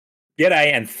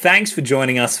G'day, and thanks for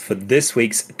joining us for this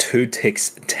week's Two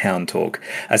Ticks Town Talk,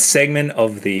 a segment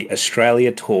of the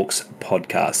Australia Talks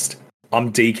podcast.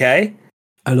 I'm DK.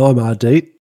 And I'm RD.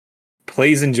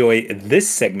 Please enjoy this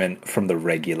segment from the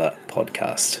regular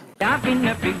podcast. I've been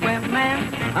everywhere,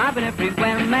 man. I've been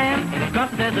everywhere, man.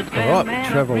 Across the desert, All right, we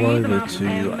travel over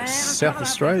to South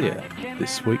Australia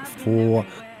this week for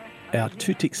our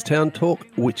Two Ticks Town Talk,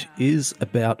 which is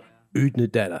about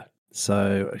Oodnadatta.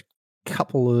 So a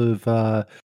couple of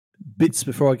bits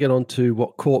before I get on to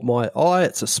what caught my eye.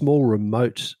 It's a small,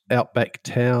 remote outback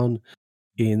town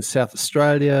in South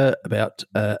Australia, about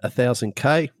 1,000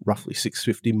 roughly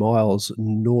 650 miles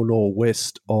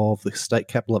northwest of the state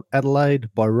capital of Adelaide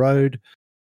by road.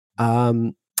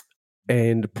 And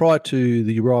prior to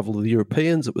the arrival of the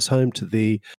Europeans, it was home to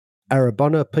the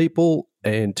Arabunna people,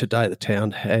 and today the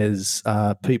town has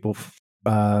people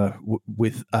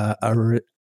with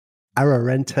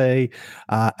Ararante,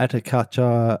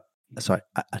 Atakaranija,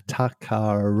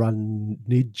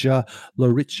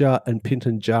 Loricha, and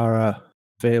Pintanjara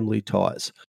family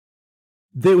ties.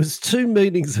 There was two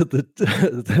meanings of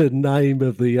the name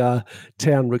of the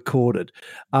town recorded.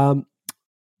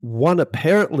 One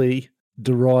apparently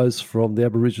derives from the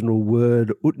Aboriginal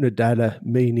word Oodnadatta,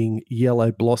 meaning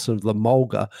yellow blossom of the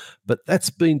mulga, but that's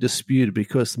been disputed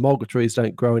because the mulga trees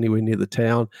don't grow anywhere near the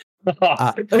town. And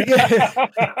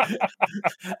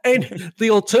the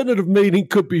alternative meaning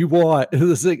could be why.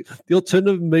 The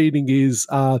alternative meaning is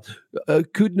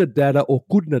Oodnadatta or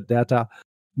Oodnadatta,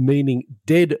 meaning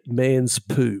dead man's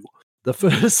poo. The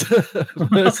first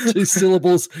two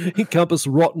syllables encompass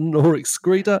rotten or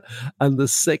excreta, and the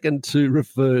second two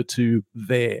refer to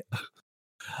there.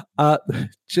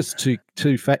 Just two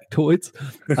factoids.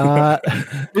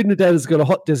 Oodnadatta's got a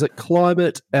hot desert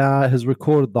climate, has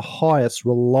recorded the highest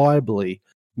reliably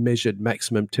measured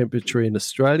maximum temperature in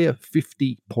Australia,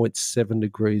 50.7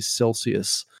 degrees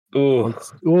Celsius. Oh,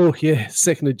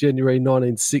 2nd of January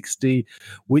 1960,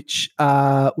 which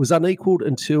was unequaled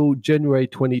until January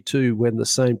 22, when the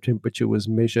same temperature was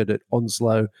measured at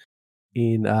Onslow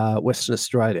in Western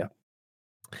Australia.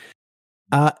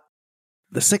 The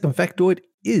second factoid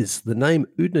is the name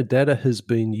Oodnadatta has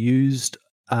been used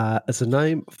as a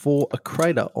name for a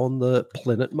crater on the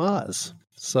planet Mars.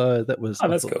 So that was,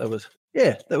 that's cool.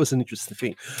 That was an interesting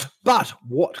thing. But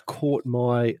what caught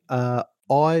my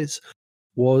eyes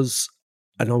was,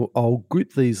 and I'll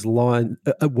group these lines,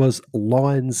 was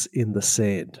lines in the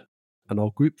sand. And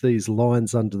I'll group these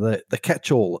lines under the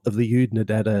catch-all of the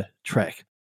Oodnadatta track.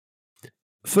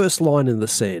 First line in the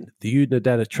sand, the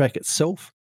Oodnadatta track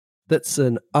itself. That's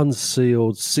an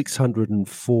unsealed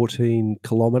 614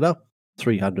 kilometre,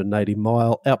 380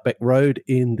 mile outback road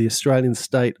in the Australian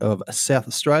state of South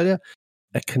Australia.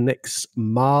 It connects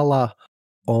Marla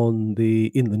in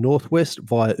the northwest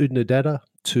via Oodnadatta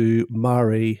to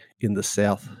Murray in the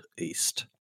southeast.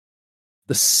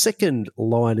 The second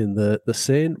line in the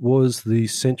sand was the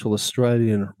Central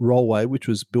Australian Railway, which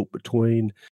was built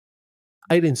between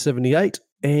 1878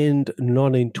 and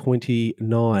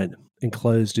 1929 and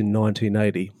closed in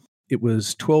 1980. It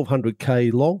was 1,200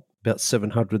 km long, about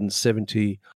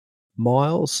 770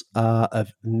 miles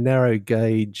of narrow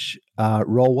gauge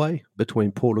railway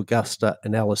between Port Augusta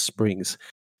and Alice Springs,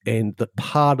 and the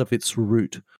part of its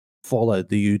route followed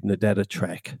the Oodnadatta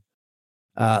track.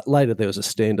 Later, there was a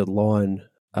standard line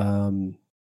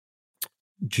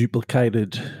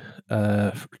duplicated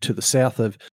to the south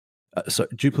of,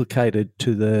 duplicated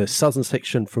to the southern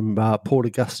section from Port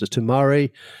Augusta to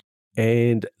Murray,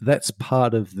 and that's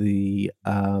part of the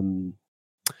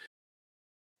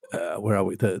where are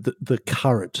we? The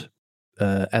current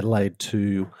Adelaide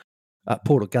to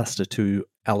Port Augusta to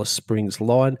Alice Springs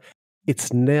line.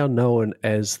 It's now known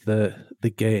as the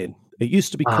GAN. It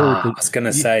used to be called. I was going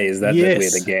to say, is that where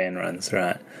the GAN runs,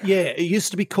 right? Yeah, it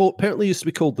used to be called. Apparently, it used to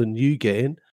be called the New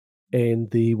GAN,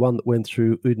 and the one that went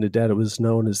through Oodnadatta was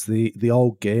known as the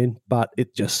old GAN. But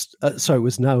it just it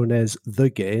was known as the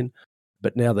GAN.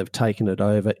 But now they've taken it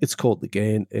over. It's called the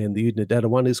GAN, and the Oodnadatta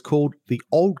one is called the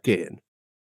old GAN.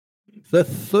 The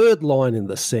third line in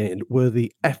the sand were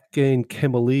the Afghan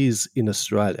Cameleers in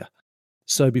Australia.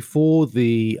 So before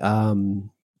the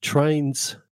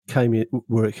trains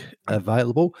were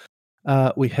available,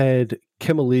 we had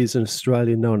Cameleers in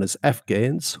Australia known as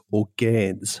Afghans or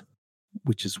GANs,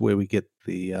 which is where we get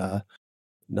the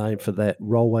name for that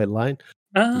railway line.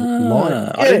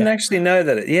 I didn't actually know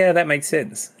that. That makes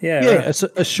sense. Yeah, right. It's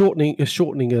a shortening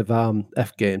of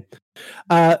Afghan.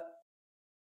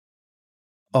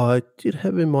 I did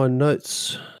have in my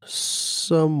notes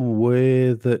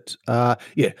somewhere that,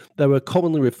 they were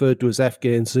commonly referred to as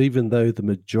Afghans, even though the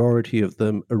majority of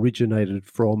them originated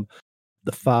from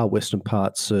the far western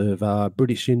parts of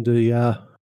British India,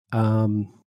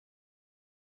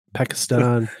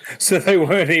 Pakistan. So they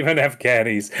weren't even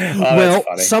Afghanis. Oh, Well, that's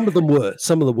funny. some of them were.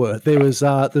 Some of them were. There's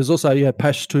also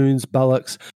Pashtuns,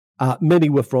 Balochs. Many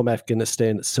were from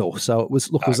Afghanistan itself. So it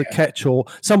was a catch-all.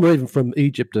 Some were even from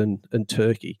Egypt and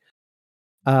Turkey.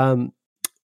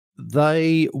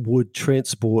 They would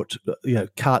transport,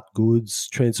 cart goods,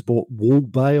 transport wool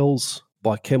bales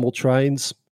by camel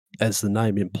trains, as the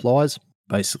name implies.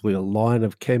 Basically, a line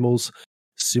of camels,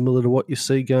 similar to what you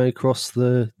see going across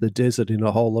the desert in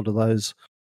a whole lot of those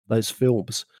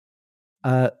films.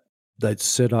 They'd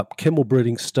set up camel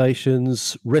breeding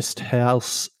stations, rest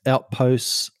house,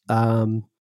 outposts. They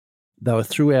were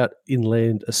throughout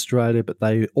inland Australia, but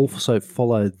they also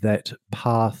followed that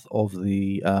path of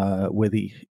the where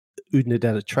the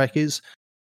Oodnadatta track is,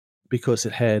 because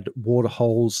it had water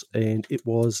holes and it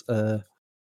was a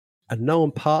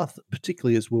known path,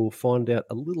 particularly as we'll find out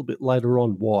a little bit later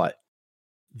on why.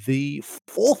 The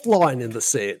fourth line in the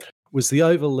sand was the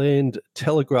overland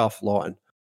telegraph line.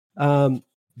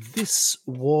 This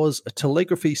was a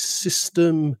telegraphy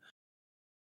system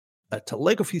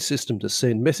to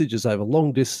send messages over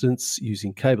long distance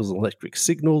using cables and electric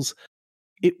signals.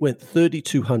 It went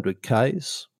 3,200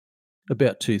 k's,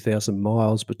 about 2,000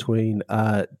 miles between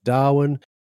Darwin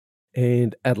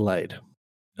and Adelaide.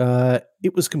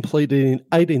 It was completed in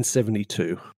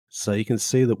 1872, so you can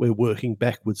see that we're working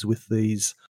backwards with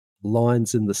these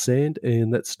lines in the sand,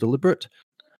 and that's deliberate.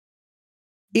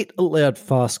 It allowed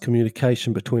fast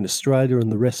communication between Australia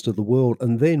and the rest of the world.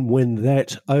 And then when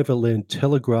that overland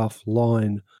telegraph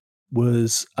line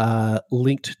was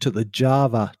linked to the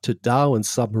Java to Darwin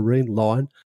submarine line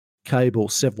cable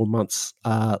several months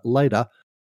later,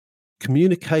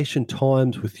 communication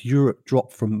times with Europe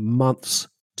dropped from months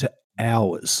to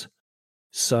hours.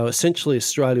 So essentially,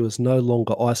 Australia was no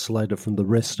longer isolated from the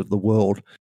rest of the world.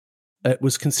 It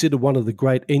was considered one of the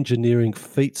great engineering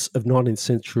feats of 19th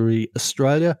century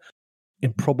Australia,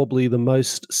 and probably the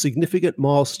most significant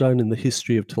milestone in the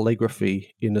history of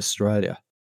telegraphy in Australia.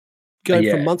 Going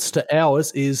from months to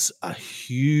hours is a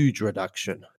huge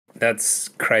reduction. That's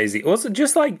crazy. Also,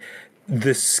 just like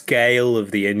the scale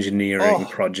of the engineering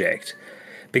project,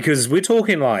 because we're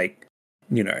talking like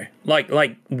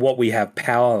what we have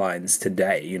power lines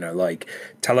today, like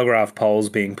telegraph poles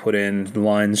being put in,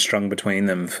 lines strung between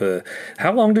them for,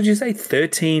 how long did you say?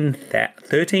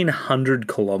 1,300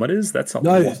 kilometers? That's not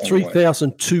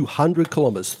 3,200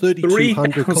 kilometers.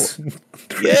 3,200 kilometers.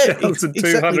 Yeah,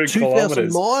 exactly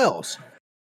 2,000 miles.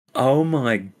 Oh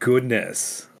my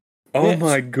goodness.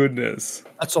 My goodness.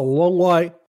 That's a long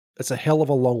way. It's a hell of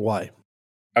a long way.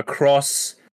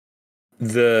 Across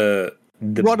the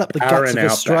right up the guts of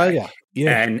Australia,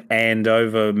 and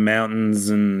over mountains,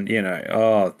 and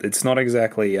it's not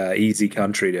exactly an easy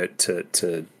country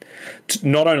to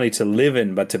not only to live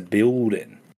in but to build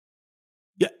in.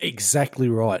 Yeah, exactly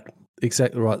right.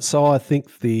 So I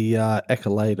think the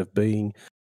accolade of being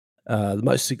the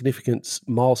most significant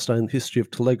milestone in the history of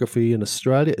telegraphy in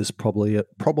Australia is probably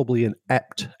an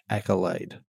apt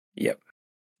accolade. Yep.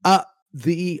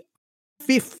 The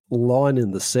fifth line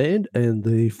in the sand, and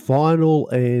the final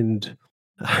and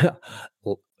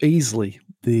easily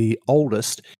the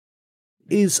oldest,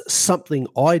 is something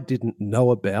I didn't know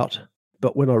about,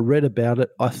 but when I read about it,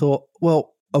 I thought,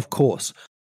 well, of course,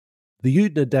 the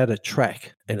Oodnadatta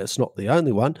track, and it's not the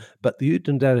only one, but the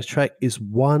Oodnadatta track is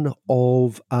one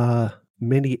of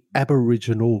many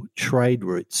Aboriginal trade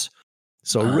routes.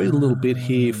 So I'll read a little bit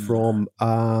here from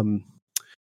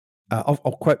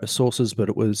I'll quote my sources, but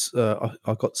it was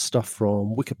I got stuff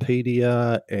from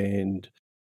Wikipedia and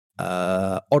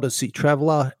Odyssey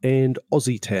Traveller and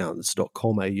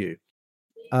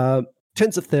AussieTowns.com.au.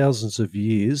 Tens of thousands of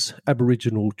years,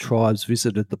 Aboriginal tribes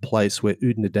visited the place where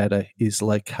Oodnadatta is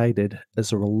located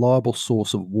as a reliable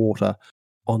source of water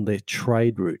on their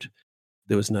trade route.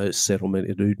 There was no settlement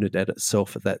in Oodnadatta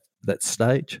itself at that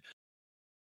stage.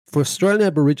 For Australian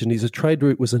Aborigines, a trade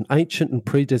route was an ancient and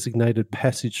pre-designated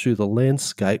passage through the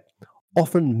landscape,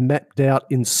 often mapped out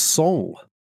in song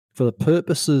for the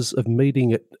purposes of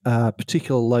meeting at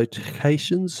particular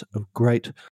locations of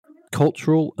great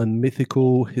cultural and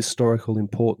mythical historical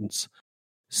importance,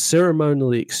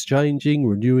 ceremonially exchanging,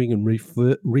 renewing and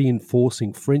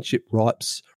reinforcing friendship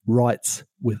rights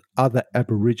with other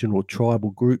Aboriginal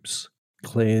tribal groups,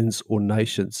 clans or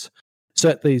nations. So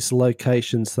at these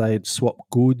locations, they'd swap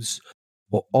goods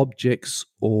or objects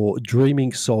or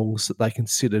dreaming songs that they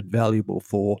considered valuable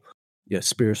for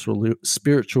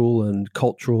spiritual and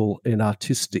cultural and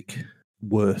artistic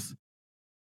worth.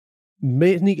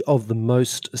 many of the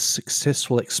most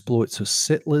successful exploits of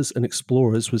settlers and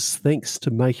explorers was thanks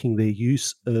to making their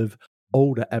use of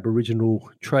older Aboriginal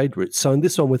trade routes. So in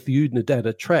this one with the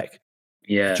Oodnadatta track,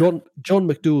 Yeah. John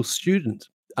McDouall's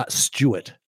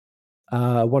Stuart,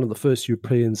 one of the first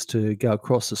Europeans to go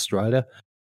across Australia,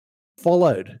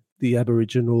 followed the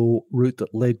Aboriginal route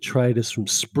that led traders from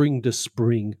spring to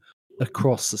spring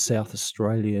across the South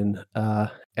Australian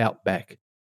outback.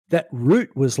 That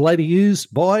route was later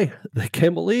used by the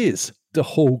Cameleers to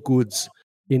haul goods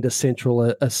into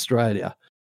Central Australia.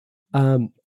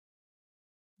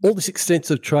 All this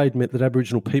extensive trade meant that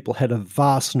Aboriginal people had a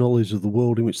vast knowledge of the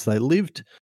world in which they lived.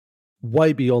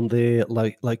 Way beyond their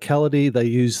locality, they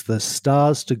used the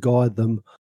stars to guide them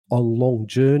on long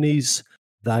journeys.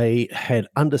 They had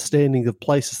understanding of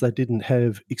places they didn't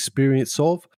have experience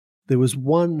of. There was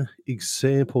one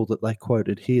example that they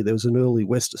quoted here. There was an early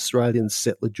West Australian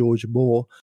settler, George Moore,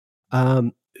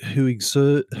 who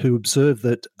observed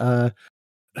that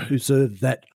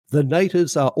the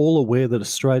natives are all aware that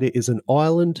Australia is an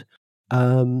island.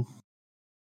 In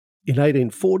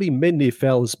 1840, men near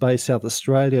Fowler's Bay, South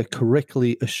Australia,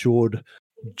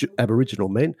 Aboriginal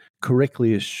men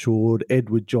correctly assured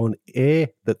Edward John Eyre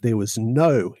that there was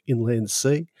no inland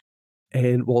sea.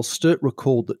 And while Sturt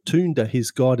recalled that Toondah,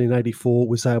 his guide in 84,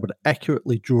 was able to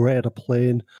accurately draw out a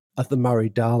plan of the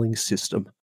Murray-Darling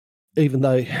system. Even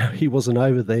though he wasn't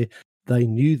over there, they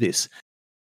knew this.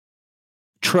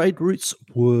 Trade routes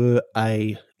were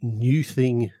a new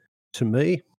thing to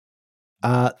me.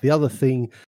 The other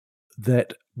thing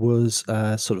that was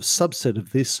a sort of subset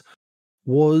of this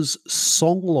was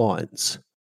song lines,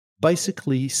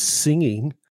 basically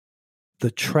singing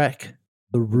the track,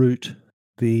 the route,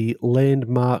 the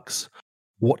landmarks,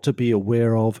 what to be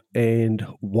aware of, and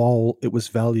while it was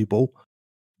valuable.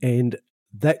 And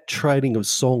that trading of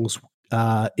songs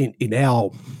in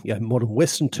our modern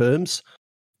Western terms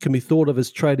can be thought of as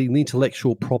trading the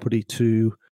intellectual property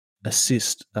to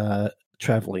assist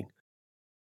travelling.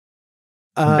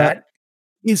 That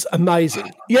is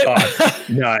amazing. Yeah.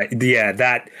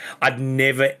 That I'd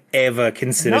never ever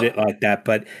considered it like that.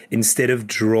 But instead of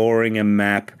drawing a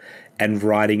map and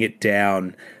writing it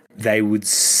down, they would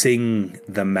sing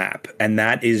the map, and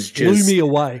that is just blew me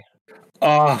away.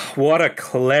 Oh, what a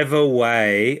clever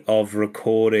way of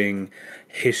recording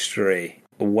history!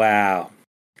 Wow.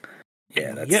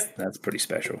 Yeah, that's pretty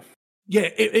special. Yeah,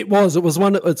 it was.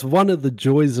 It's one of the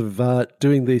joys of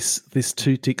doing this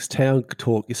Two Ticks Town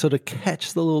talk. You sort of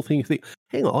catch the little thing. You think,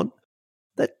 hang on,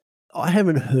 that I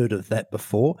haven't heard of that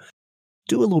before.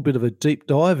 Do a little bit of a deep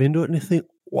dive into it, and you think,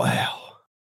 wow,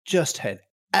 just had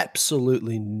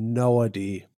absolutely no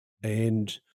idea.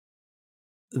 And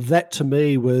that to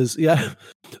me was,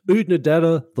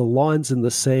 Oodnadatta, the lines in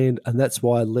the sand, and that's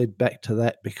why I led back to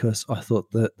that, because I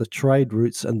thought that the trade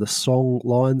routes and the song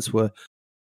lines were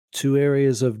two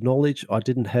areas of knowledge I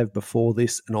didn't have before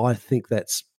this, and I think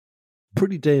that's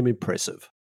pretty damn impressive.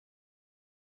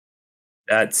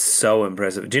 That's so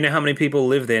impressive. Do you know how many people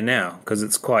live there now? Because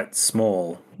it's quite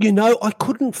small. I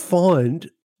couldn't find.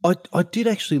 I did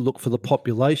actually look for the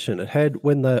population. It had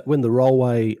when the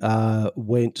railway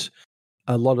went.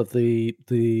 A lot of the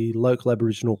local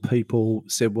Aboriginal people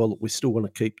said, "Well, we still want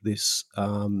to keep this.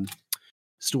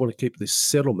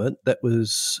 Settlement." That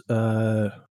was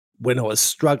when I was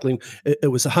struggling.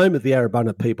 It was the home of the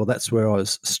Arabunna people. That's where I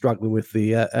was struggling with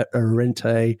the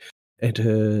Arente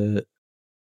and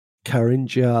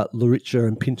Karinja, Luritja,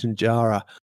 and Pintinjara.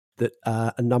 That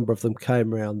a number of them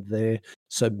came around there.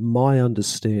 So my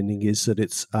understanding is that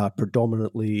it's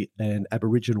predominantly an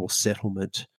Aboriginal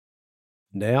settlement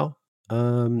now.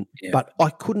 But I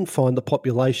couldn't find the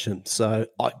population, so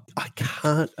I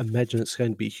can't imagine it's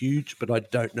going to be huge, but I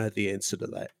don't know the answer to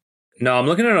that. No, I'm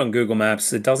looking at it on Google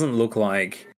Maps. It doesn't look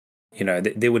like,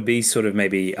 there would be sort of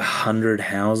maybe 100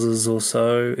 houses or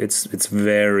so. It's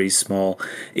very small.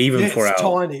 Even for our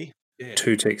tiny.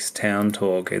 Two Ticks Town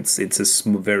talk, it's a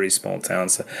very small town.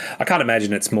 So I can't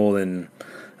imagine it's more than,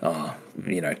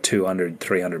 200,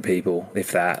 300 people,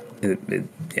 if that.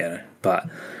 But...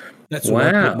 That's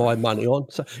what I put my money on.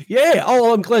 So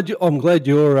I'm glad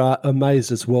you're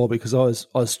amazed as well, because I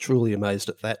was truly amazed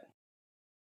at that.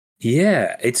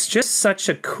 Yeah, it's just such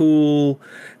a cool.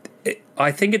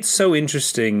 I think it's so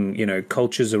interesting,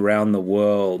 cultures around the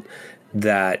world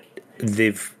that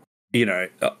they've,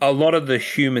 a lot of the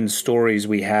human stories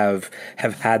we have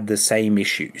had the same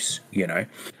issues,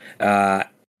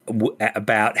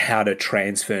 about how to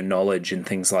transfer knowledge and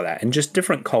things like that, and just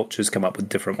different cultures come up with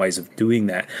different ways of doing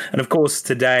that. And of course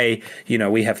today,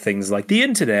 we have things like the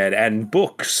internet and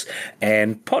books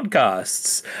and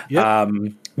podcasts.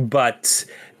 But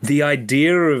the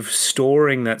idea of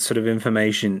storing that sort of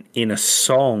information in a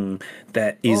song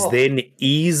that is then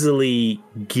easily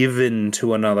given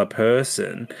to another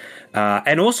person,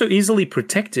 and also easily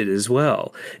protected as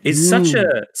well, is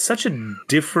such a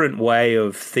different way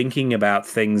of thinking about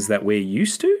things that we're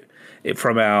used to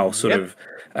from our sort of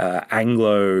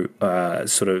Anglo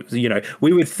sort of,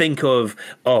 we would think of,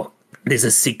 there's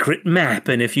a secret map,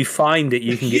 and if you find it,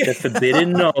 you can get the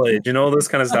forbidden knowledge and all this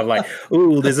kind of stuff. Like,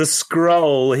 ooh, there's a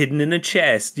scroll hidden in a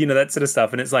chest, that sort of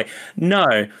stuff. And it's like,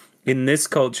 no, in this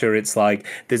culture, it's like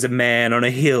there's a man on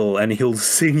a hill and he'll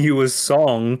sing you a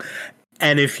song.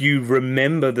 And if you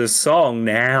remember the song,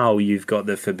 now you've got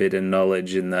the forbidden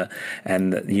knowledge and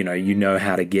you know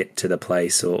how to get to the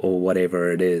place or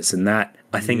whatever it is. And that,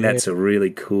 I think that's a really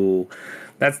cool,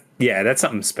 that's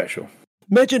something special.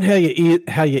 Imagine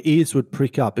how your ears would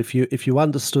prick up if you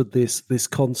understood this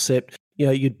concept.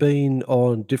 You'd been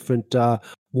on different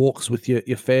walks with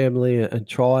your family and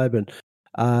tribe, and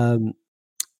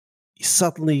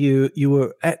suddenly you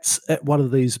were at one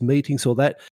of these meetings or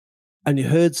that, and you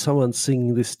heard someone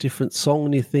singing this different song,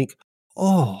 and you think,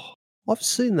 "Oh, I've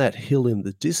seen that hill in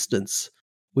the distance.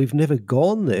 We've never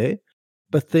gone there."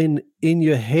 But then in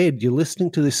your head, you're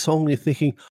listening to this song, and you're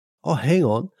thinking, "Oh, hang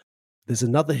on. There's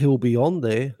another hill beyond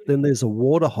there. Then there's a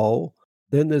water hole.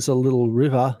 Then there's a little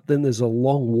river. Then there's a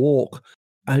long walk."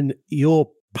 And you're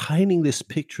painting this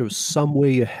picture of somewhere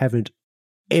you haven't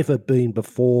ever been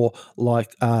before,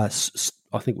 like I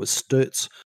think it was Sturt's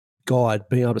guide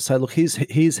being able to say, look,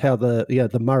 here's how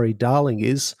the Murray-Darling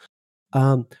is,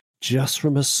 just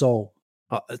from a song.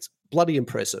 It's bloody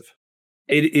impressive.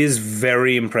 It is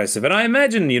very impressive. And I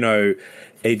imagine,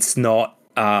 it's not...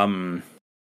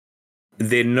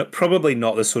 they're probably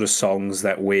not the sort of songs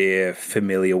that we're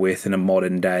familiar with in a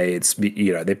modern day. It's,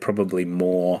 they're probably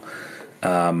more...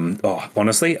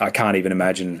 honestly, I can't even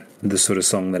imagine the sort of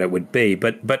song that it would be.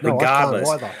 But regardless,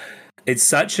 it's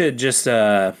such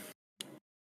a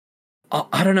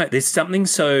I don't know. There's something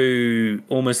so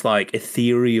almost like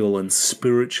ethereal and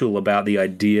spiritual about the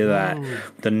idea that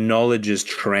the knowledge is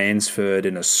transferred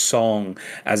in a song,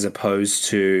 as opposed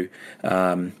to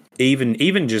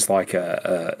even just like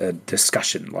a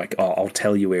discussion, like, I'll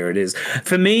tell you where it is.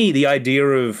 For me, the idea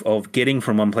of getting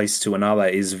from one place to another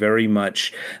is very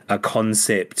much a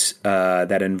concept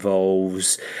that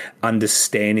involves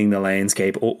understanding the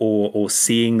landscape or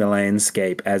seeing the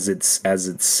landscape as it's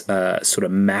sort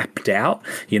of mapped out,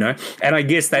 And I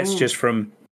guess that's just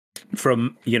from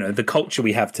the culture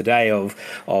we have today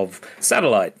of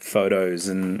satellite photos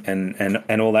and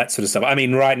all that sort of stuff. I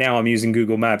mean, right now I'm using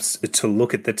Google Maps to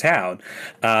look at the town,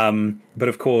 but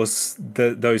of course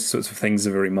those sorts of things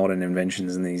are very modern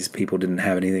inventions, and these people didn't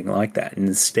have anything like that. And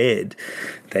instead,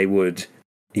 they would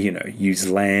use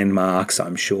landmarks,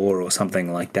 I'm sure, or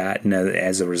something like that, and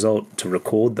as a result, to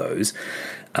record those,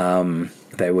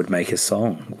 they would make a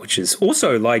song, which is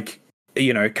also like,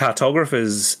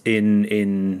 cartographers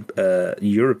in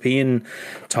European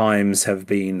times have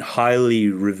been highly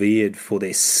revered for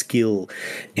their skill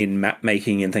in map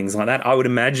making and things like that. I would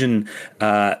imagine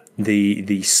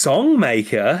the song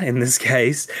maker in this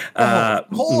case,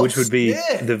 which would be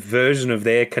the version of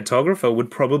their cartographer, would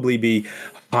probably be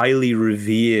highly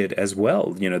revered as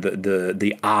well.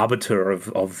 The arbiter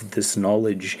of this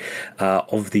knowledge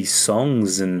of these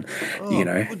songs, and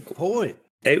good point.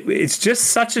 It's just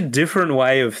such a different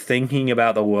way of thinking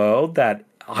about the world that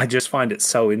I just find it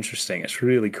so interesting. It's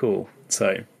really cool.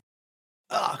 So,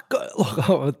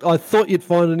 look, I thought you'd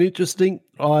find it interesting.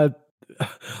 I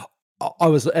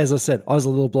was, as I said, I was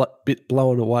a little bit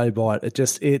blown away by it.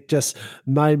 It just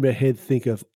made my head think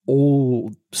of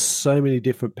so many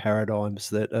different paradigms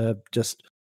that are just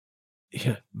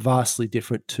vastly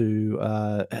different to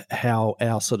how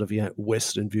our sort of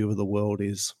Western view of the world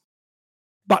is.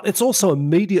 But it's also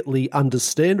immediately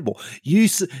understandable.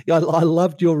 I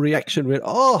loved your reaction when,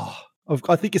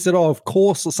 I think you said, of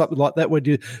course, or something like that, when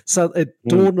it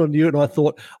dawned on you, and I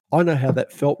thought, I know how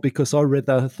that felt, because I read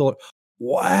that and thought,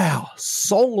 wow,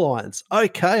 song lines.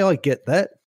 Okay, I get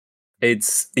that.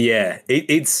 It's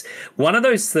one of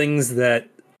those things that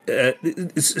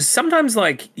sometimes,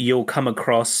 like, you'll come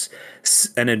across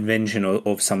an invention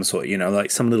of some sort,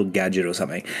 like some little gadget or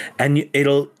something, and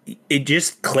it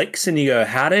just clicks, and you go,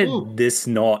 how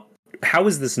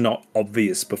is this not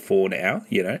obvious before now?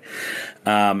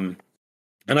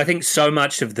 And I think so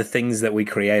much of the things that we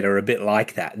create are a bit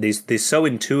like that. They're so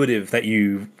intuitive that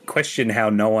you question how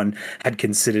no one had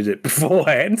considered it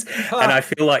beforehand. And I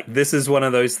feel like this is one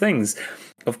of those things.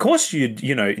 Of course,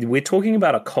 we're talking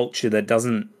about a culture that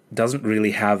doesn't doesn't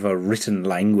really have a written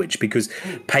language, because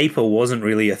paper wasn't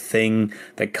really a thing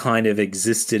that kind of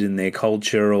existed in their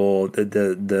culture, or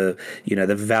the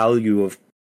value of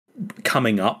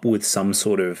coming up with some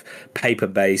sort of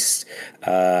paper-based,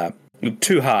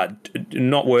 too hard,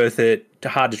 not worth it,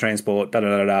 hard to transport,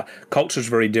 Culture's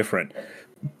very different.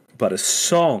 But a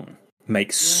song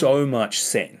makes so much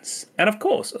sense. And of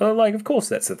course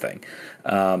that's the thing.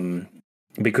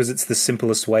 Because it's the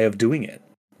simplest way of doing it.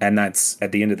 And that's,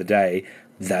 at the end of the day,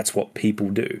 that's what people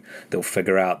do. They'll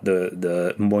figure out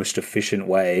the most efficient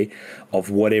way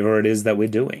of whatever it is that we're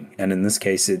doing. And in this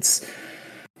case, it's,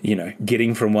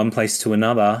 getting from one place to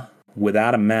another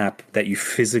without a map that you're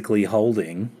physically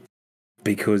holding,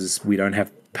 because we don't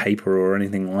have paper or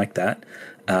anything like that.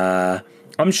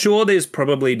 I'm sure there's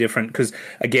probably different, because,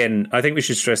 again, I think we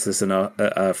should stress this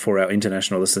for our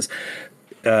international listeners.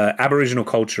 Aboriginal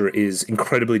culture is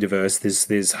incredibly diverse.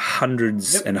 There's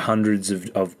hundreds and hundreds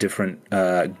of different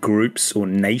groups or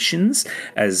nations,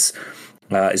 as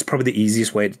is probably the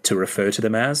easiest way to refer to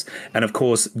them as. And of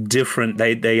course, different.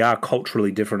 They are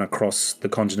culturally different across the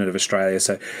continent of Australia.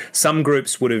 So some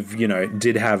groups would have,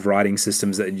 did have writing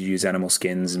systems that use animal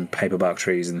skins and paper bark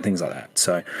trees and things like that.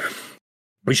 So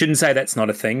we shouldn't say that's not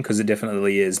a thing, because it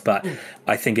definitely is. But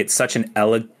I think it's such an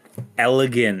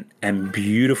elegant and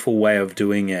beautiful way of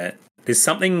doing it. There's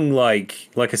something like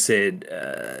I said,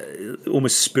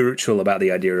 almost spiritual about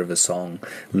the idea of a song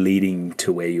leading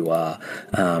to where you are.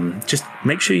 Just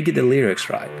make sure you get the lyrics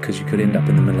right, because you could end up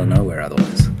in the middle of nowhere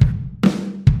otherwise.